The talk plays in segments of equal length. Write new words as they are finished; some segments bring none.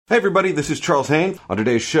Hey everybody, this is Charles Haine. On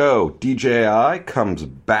today's show, DJI comes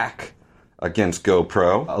back against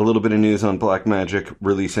GoPro. A little bit of news on Blackmagic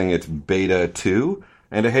releasing its Beta2,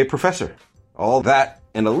 and a Hey Professor. All that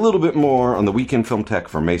and a little bit more on the Week in Film Tech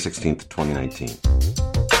for May 16th, 2019.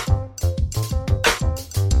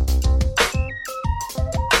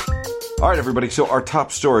 All right, everybody, so our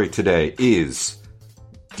top story today is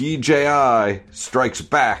DJI strikes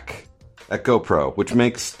back at GoPro, which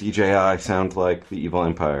makes DJI sound like the evil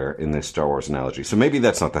empire in this Star Wars analogy. So maybe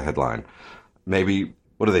that's not the headline. Maybe,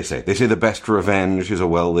 what do they say? They say the best revenge is a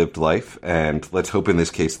well-lived life, and let's hope in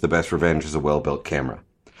this case the best revenge is a well-built camera.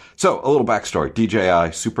 So, a little backstory.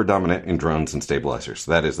 DJI, super dominant in drones and stabilizers.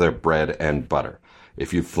 That is their bread and butter.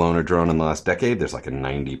 If you've flown a drone in the last decade, there's like a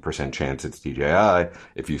 90% chance it's DJI.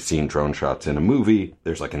 If you've seen drone shots in a movie,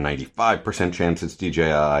 there's like a 95% chance it's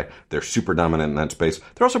DJI. They're super dominant in that space.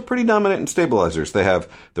 They're also pretty dominant in stabilizers. They have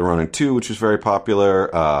the Ronin 2, which is very popular,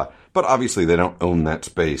 but obviously they don't own that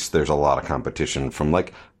space. There's a lot of competition from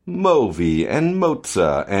like Movi and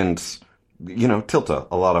Moza and, Tilta,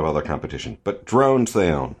 a lot of other competition. But drones they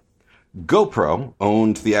own. GoPro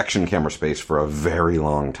owned the action camera space for a very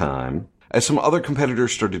long time. As some other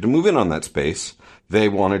competitors started to move in on that space, they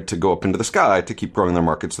wanted to go up into the sky to keep growing their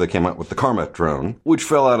market, so they came out with the Karma drone, which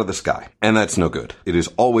fell out of the sky. And that's no good. It is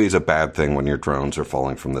always a bad thing when your drones are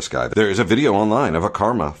falling from the sky. There is a video online of a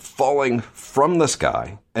Karma falling from the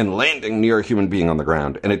sky and landing near a human being on the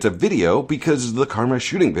ground. And it's a video because the Karma is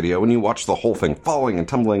shooting video, and you watch the whole thing falling and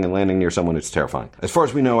tumbling and landing near someone. It's terrifying. As far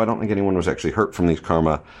as we know, I don't think anyone was actually hurt from these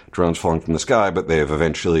Karma drones falling from the sky, but they have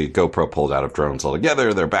eventually, GoPro pulled out of drones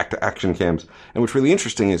altogether. They're back to action cams. And what's really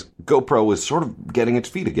interesting is GoPro is sort of getting its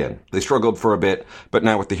feet again. They struggled for a bit, but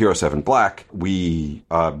now with the Hero 7 Black, we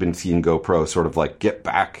have been seeing GoPro sort of like get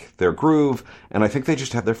back their groove, and I think they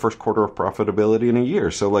just had their first quarter of profitability in a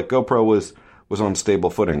year. So like GoPro was on stable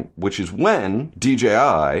footing, which is when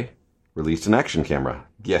DJI released an action camera.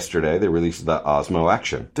 Yesterday, they released the Osmo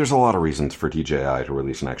Action. There's a lot of reasons for DJI to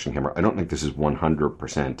release an action camera. I don't think this is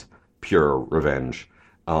 100% pure revenge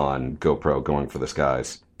on GoPro going for the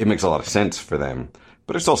skies. It makes a lot of sense for them,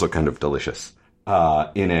 but it's also kind of delicious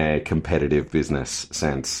in a competitive business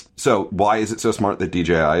sense. So why is it so smart that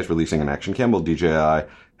DJI is releasing an action cam? Well, DJI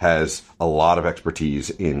has a lot of expertise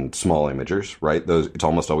in small imagers, right? It's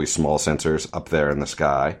almost always small sensors up there in the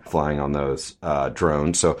sky flying on those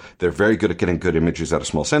drones. So they're very good at getting good images out of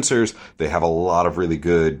small sensors. They have a lot of really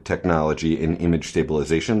good technology in image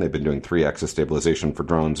stabilization. They've been doing 3-axis stabilization for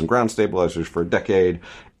drones and ground stabilizers for a decade.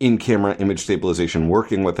 In-camera image stabilization,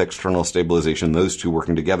 working with external stabilization, those two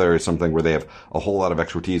working together is something where they have a whole lot of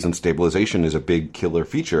expertise, and stabilization is a big killer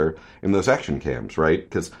feature in those action cams, right?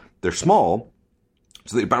 Because they're small,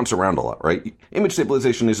 so they bounce around a lot, right? Image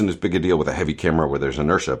stabilization isn't as big a deal with a heavy camera where there's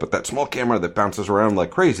inertia, but that small camera that bounces around like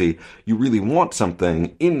crazy, you really want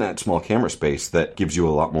something in that small camera space that gives you a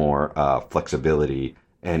lot more flexibility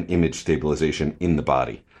and image stabilization in the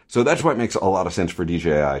body. So that's why it makes a lot of sense for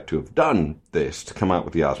DJI to have done this, to come out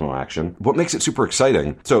with the Osmo Action. What makes it super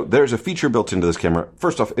exciting, so there's a feature built into this camera.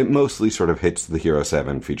 First off, it mostly sort of hits the Hero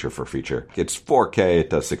 7 feature for feature. It's 4K, it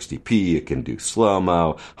does 60p, it can do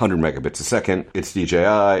slow-mo, 100 megabits a second. It's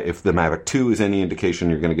DJI. If the Mavic 2 is any indication,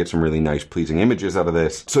 you're going to get some really nice, pleasing images out of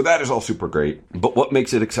this. So that is all super great. But what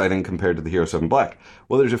makes it exciting compared to the Hero 7 Black?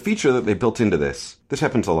 Well, there's a feature that they built into this. This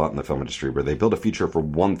happens a lot in the film industry, where they build a feature for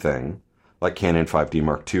one thing, like Canon 5D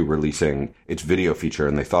Mark II releasing its video feature,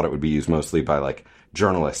 and they thought it would be used mostly by like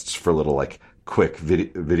journalists for little like quick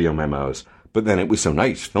video memos. But then it was so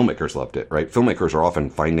nice, filmmakers loved it, right? Filmmakers are often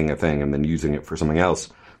finding a thing and then using it for something else.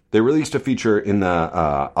 They released a feature in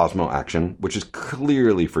the Osmo Action, which is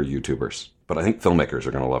clearly for YouTubers, but I think filmmakers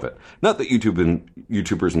are going to love it. Not that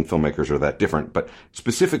YouTubers and filmmakers are that different, but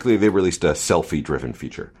specifically they released a selfie-driven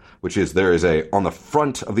feature, which is on the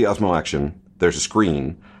front of the Osmo Action, there's a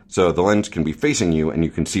screen. So the lens can be facing you and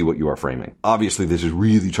you can see what you are framing. Obviously, this is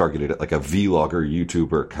really targeted at like a vlogger,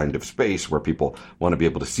 YouTuber kind of space where people want to be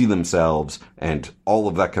able to see themselves and all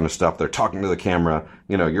of that kind of stuff. They're talking to the camera.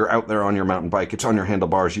 You're out there on your mountain bike. It's on your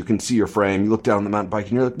handlebars. You can see your frame. You look down the mountain bike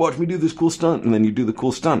and you're like, watch me do this cool stunt. And then you do the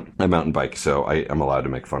cool stunt. I mountain bike, so I am allowed to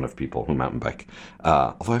make fun of people who mountain bike.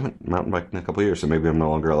 Although I haven't mountain biked in a couple of years, so maybe I'm no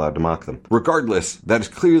longer allowed to mock them. Regardless, that is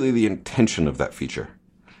clearly the intention of that feature.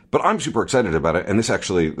 But I'm super excited about it, and this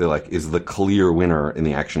actually is the clear winner in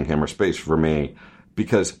the action camera space for me,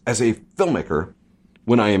 because as a filmmaker,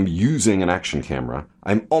 when I am using an action camera,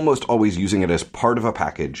 I'm almost always using it as part of a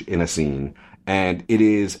package in a scene, and it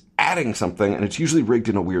is adding something, and it's usually rigged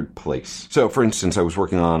in a weird place. So, for instance, I was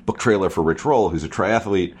working on a book trailer for Rich Roll, who's a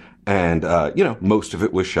triathlete, and, most of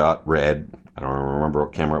it was shot red, I don't remember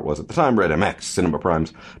what camera it was at the time, Red MX, Cinema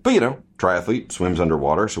Primes. But, triathlete, swims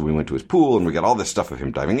underwater, so we went to his pool, and we got all this stuff of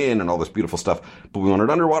him diving in and all this beautiful stuff, but we wanted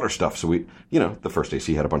underwater stuff, so we, the first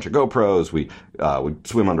AC had a bunch of GoPros, we'd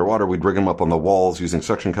swim underwater, we'd rig them up on the walls using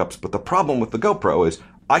suction cups, but the problem with the GoPro is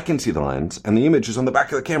I can see the lens, and the image is on the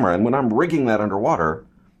back of the camera, and when I'm rigging that underwater,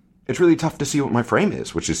 it's really tough to see what my frame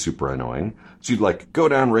is, which is super annoying. So you'd go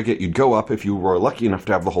down, rig it, you'd go up if you were lucky enough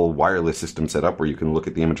to have the whole wireless system set up where you can look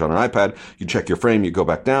at the image on an iPad, you check your frame, you go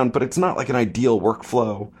back down, but it's not like an ideal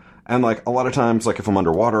workflow. And a lot of times, if I'm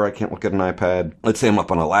underwater, I can't look at an iPad. Let's say I'm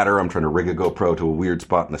up on a ladder, I'm trying to rig a GoPro to a weird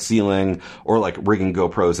spot in the ceiling, or rigging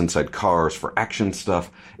GoPros inside cars for action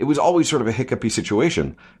stuff. It was always sort of a hiccupy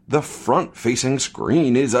situation. The front-facing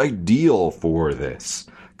screen is ideal for this.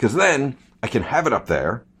 Because then I can have it up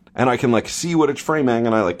there, and I can see what it's framing,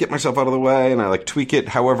 and I get myself out of the way, and I tweak it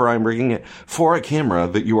however I'm rigging it for a camera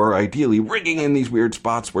that you are ideally rigging in these weird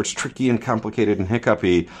spots where it's tricky and complicated and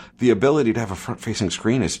hiccupy. The ability to have a front-facing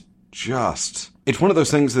screen is it's one of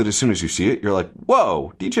those things that as soon as you see it, you're like,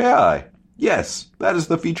 whoa, DJI. Yes, that is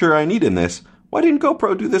the feature I need in this. Why didn't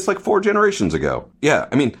GoPro do this 4 generations ago? Yeah,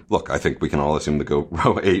 look, I think we can all assume the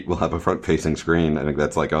GoPro 8 will have a front-facing screen. I think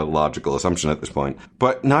that's a logical assumption at this point.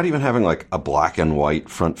 But not even having a black and white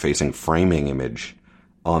front-facing framing image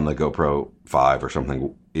on the GoPro 5 or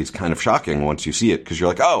something is kind of shocking once you see it, because you're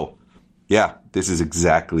like, oh, yeah, this is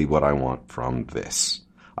exactly what I want from this.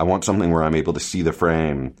 I want something where I'm able to see the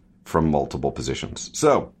frame from multiple positions.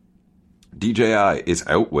 So, DJI is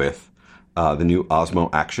out with the new Osmo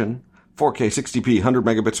Action 4K 60p, 100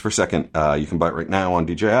 megabits per second. You can buy it right now on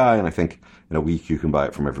DJI, and I think in a week you can buy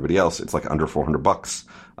it from everybody else. It's under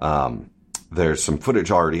 $400. There's some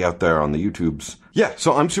footage already out there on the YouTubes. Yeah,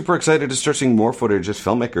 so I'm super excited to start seeing more footage as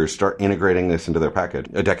filmmakers start integrating this into their package.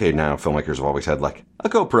 A decade now, filmmakers have always had a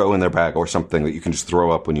GoPro in their bag or something that you can just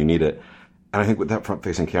throw up when you need it. And I think with that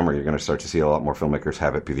front-facing camera, you're going to start to see a lot more filmmakers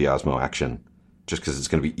have it be the Osmo Action, just because it's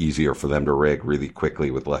going to be easier for them to rig really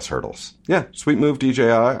quickly with less hurdles. Yeah, sweet move,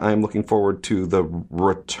 DJI. I am looking forward to the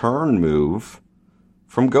return move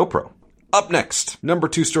from GoPro. Up next, number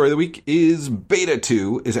 2 story of the week is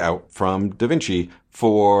Beta2 is out from DaVinci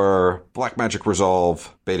for Blackmagic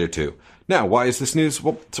Resolve Beta 2. Now, why is this news?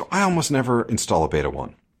 Well, so I almost never install a Beta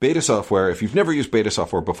 1. Beta software, if you've never used beta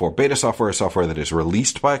software before, beta software is software that is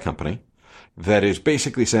released by a company that is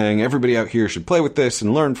basically saying everybody out here should play with this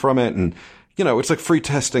and learn from it. And, it's free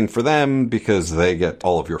testing for them because they get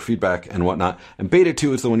all of your feedback and whatnot. And Beta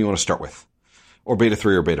 2 is the one you want to start with. Or Beta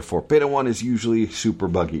 3 or Beta 4. Beta 1 is usually super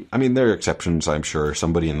buggy. There are exceptions, I'm sure.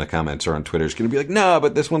 Somebody in the comments or on Twitter is going to be like, no,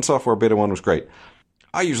 but this one software, Beta 1 was great.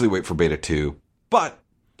 I usually wait for Beta 2. But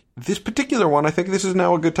this particular one, I think this is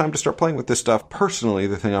now a good time to start playing with this stuff. Personally,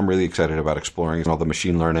 the thing I'm really excited about exploring is all the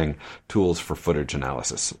machine learning tools for footage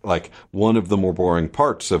analysis. One of the more boring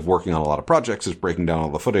parts of working on a lot of projects is breaking down all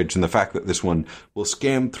the footage, and the fact that this one will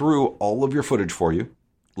scan through all of your footage for you,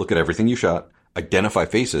 look at everything you shot, identify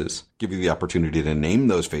faces, give you the opportunity to name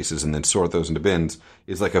those faces, and then sort those into bins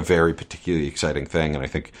is a very particularly exciting thing, and I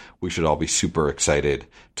think we should all be super excited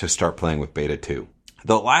to start playing with Beta 2.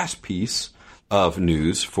 The last piece of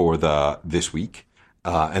news for this week,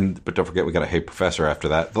 but don't forget we got a Hey Professor after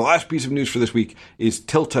that. The last piece of news for this week is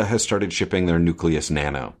Tilta has started shipping their Nucleus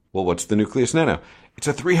Nano. Well, what's the Nucleus Nano? It's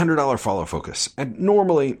a $300 follow focus. And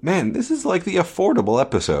normally, man, this is the affordable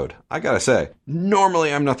episode. I gotta say,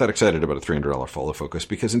 normally I'm not that excited about a $300 follow focus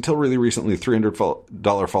because until really recently,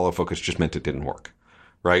 $300 follow focus just meant it didn't work,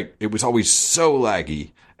 right? It was always so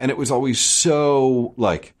laggy, and it was always so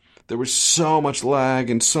there was so much lag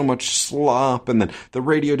and so much slop, and then the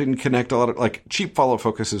radio didn't connect. A lot of cheap follow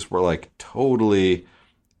focuses were totally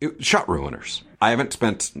shot ruiners. I haven't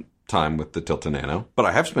spent time with the Tilta Nano, but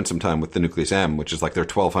I have spent some time with the Nucleus M, which is their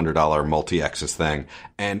 $1,200 multi-axis thing,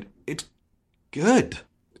 and it's good.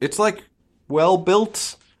 It's well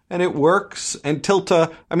built and it works. And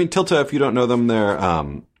Tilta, if you don't know them,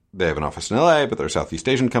 they have an office in LA, but they're a Southeast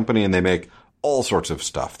Asian company, and they make all sorts of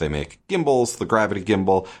stuff. They make gimbals, the gravity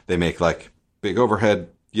gimbal. They make big overhead,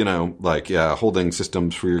 holding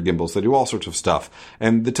systems for your gimbals. They do all sorts of stuff.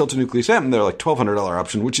 And the Tilta Nucleus M, they're $1,200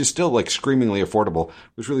 option, which is still screamingly affordable.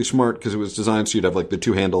 It was really smart because it was designed so you'd have the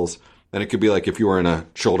 2 handles. And it could be if you were in a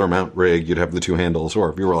shoulder mount rig, you'd have the 2 handles.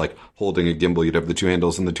 Or if you were holding a gimbal, you'd have the 2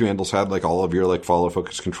 handles. And the 2 handles had all of your follow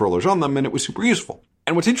focus controllers on them. And it was super useful.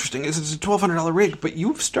 And what's interesting is it's a $1,200 rig, but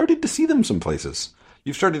you've started to see them some places.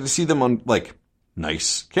 You've started to see them on,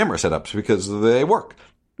 nice camera setups because they work.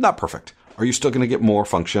 Not perfect. Are you still going to get more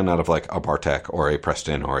function out of, a Bartek or a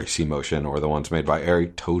Preston or a C-Motion or the ones made by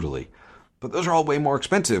Arri? Totally. But those are all way more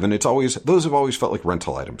expensive, and those have always felt like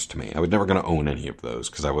rental items to me. I was never going to own any of those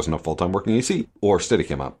because I wasn't a full-time working AC or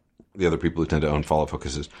Steadicam up, the other people who tend to own follow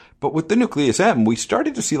focuses. But with the Nucleus M, we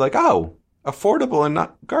started to see like, oh, affordable and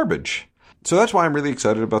not garbage. So that's why I'm really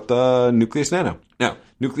excited about the Nucleus Nano. Now,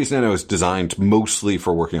 Nucleus Nano is designed mostly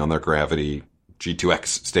for working on their Gravity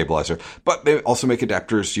G2X stabilizer, but they also make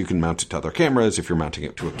adapters. You can mount it to other cameras if you're mounting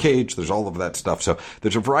it to a cage. There's all of that stuff. So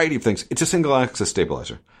there's a variety of things. It's a single-axis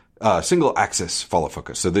stabilizer. Single-axis follow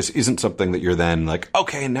focus. So this isn't something that you're then like,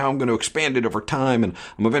 okay, now I'm going to expand it over time, and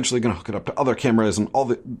I'm eventually going to hook it up to other cameras and all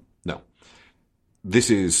the... No. This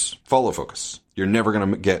is follow focus. You're never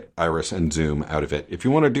going to get iris and zoom out of it. If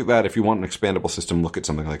you want to do that, if you want an expandable system, look at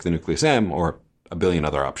something like the Nucleus M or a billion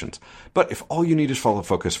other options. But if all you need is follow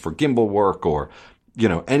focus for gimbal work or,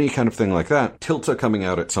 any kind of thing like that, Tilta coming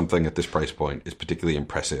out at something at this price point is particularly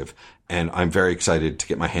impressive. And I'm very excited to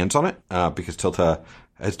get my hands on it because Tilta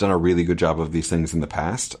has done a really good job of these things in the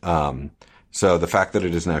past. So the fact that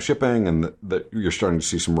it is now shipping and that you're starting to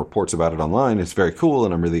see some reports about it online is very cool,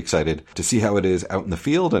 and I'm really excited to see how it is out in the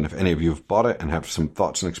field. And if any of you have bought it and have some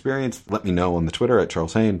thoughts and experience, let me know on the Twitter at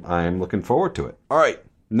Charles Hain. I'm looking forward to it. All right,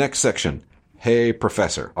 next section. Hey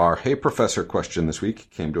Professor. Our Hey Professor question this week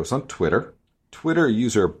came to us on Twitter. Twitter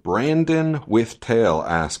user Brandon with Tail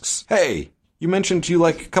asks, hey, you mentioned you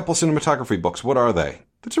like a couple cinematography books. What are they?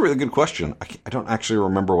 That's a really good question. I don't actually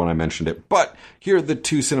remember when I mentioned it, but here are the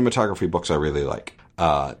two cinematography books I really like.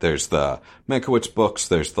 There's the Mankiewicz books,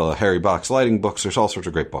 there's the Harry Box lighting books, there's all sorts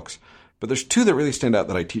of great books. But there's two that really stand out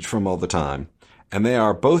that I teach from all the time, and they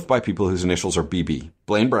are both by people whose initials are BB,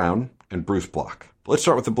 Blaine Brown and Bruce Block. Let's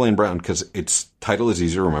start with the Blaine Brown because its title is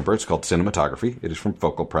easy to remember. It's called Cinematography. It is from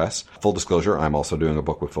Focal Press. Full disclosure, I'm also doing a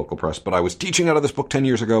book with Focal Press, but I was teaching out of this book 10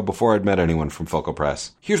 years ago before I'd met anyone from Focal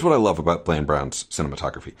Press. Here's what I love about Blaine Brown's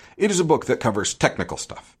Cinematography. It is a book that covers technical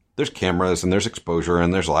stuff. There's cameras, and there's exposure,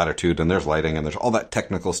 and there's latitude, and there's lighting, and there's all that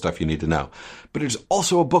technical stuff you need to know. But it's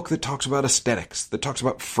also a book that talks about aesthetics, that talks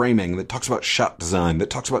about framing, that talks about shot design, that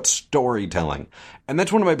talks about storytelling. And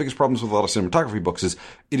that's one of my biggest problems with a lot of cinematography books is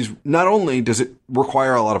it is not only does it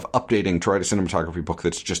require a lot of updating to write a cinematography book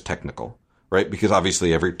that's just technical, right? Because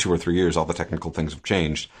obviously every 2 or 3 years, all the technical things have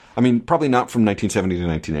changed. I mean, probably not from 1970 to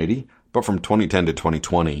 1980, but from 2010 to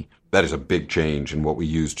 2020, that is a big change in what we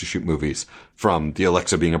use to shoot movies. From the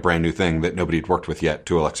Alexa being a brand new thing that nobody had worked with yet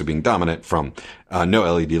to Alexa being dominant, from no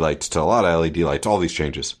LED lights to a lot of LED lights, all these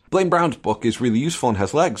changes. Blaine Brown's book is really useful and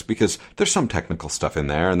has legs because there's some technical stuff in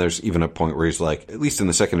there, and there's even a point where he's like, at least in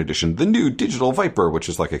the second edition, the new digital Viper, which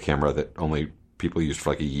is like a camera that only people used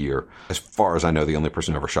for like a year. As far as I know, the only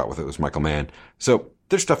person who ever shot with it was Michael Mann. So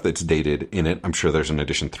there's stuff that's dated in it. I'm sure there's an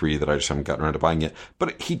edition 3 that I just haven't gotten around to buying yet.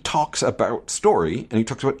 But he talks about story, and he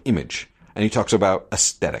talks about image, and he talks about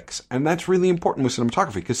aesthetics. And that's really important with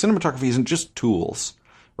cinematography, because cinematography isn't just tools,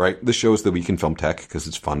 right? This shows the Week in Film Tech, because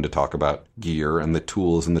it's fun to talk about gear and the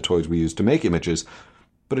tools and the toys we use to make images.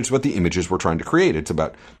 But it's about the images we're trying to create. It's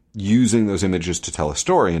about using those images to tell a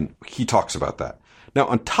story, and he talks about that. Now,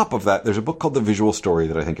 on top of that, there's a book called The Visual Story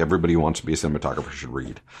that I think everybody who wants to be a cinematographer should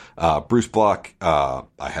read. Bruce Block, I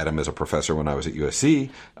had him as a professor when I was at USC.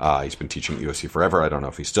 He's been teaching at USC forever. I don't know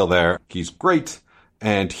if he's still there. He's great.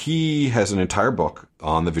 And he has an entire book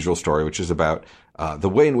on the visual story, which is about the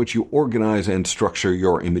way in which you organize and structure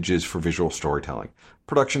your images for visual storytelling.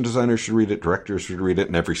 Production designers should read it, directors should read it,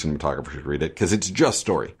 and every cinematographer should read it, because it's just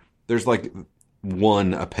story. There's like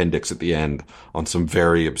one appendix at the end on some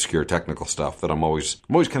very obscure technical stuff that I'm always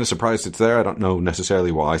kind of surprised it's there. I don't know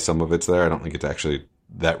necessarily why some of it's there. I don't think it's actually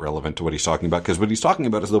that relevant to what he's talking about, because what he's talking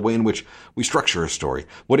about is the way in which we structure a story.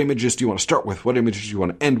 What images do you want to start with? What images do you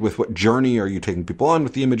want to end with? What journey are you taking people on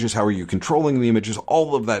with the images? How are you controlling the images?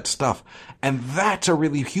 All of that stuff. And that's a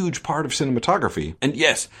really huge part of cinematography. And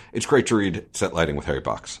yes, it's great to read Set Lighting with Harry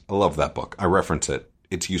Box. I love that book. I reference it.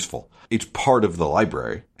 It's useful. It's part of the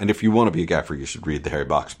library. And if you want to be a gaffer, you should read the Harry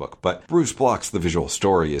Box book. But Bruce Block's The Visual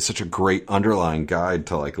Story is such a great underlying guide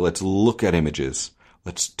to let's look at images.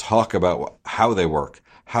 Let's talk about how they work,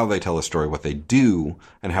 how they tell a story, what they do,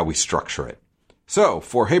 and how we structure it. So,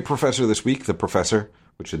 for Hey Professor this week, the professor,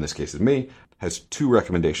 which in this case is me, has 2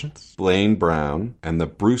 recommendations. Blaine Brown and the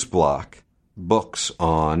Bruce Block books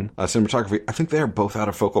on cinematography. I think they are both out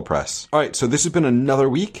of Focal Press. All right, so this has been another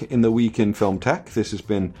week in the Week in Film Tech. This has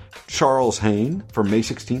been Charles Hain for May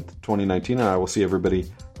 16th, 2019, and I will see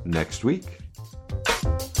everybody next week.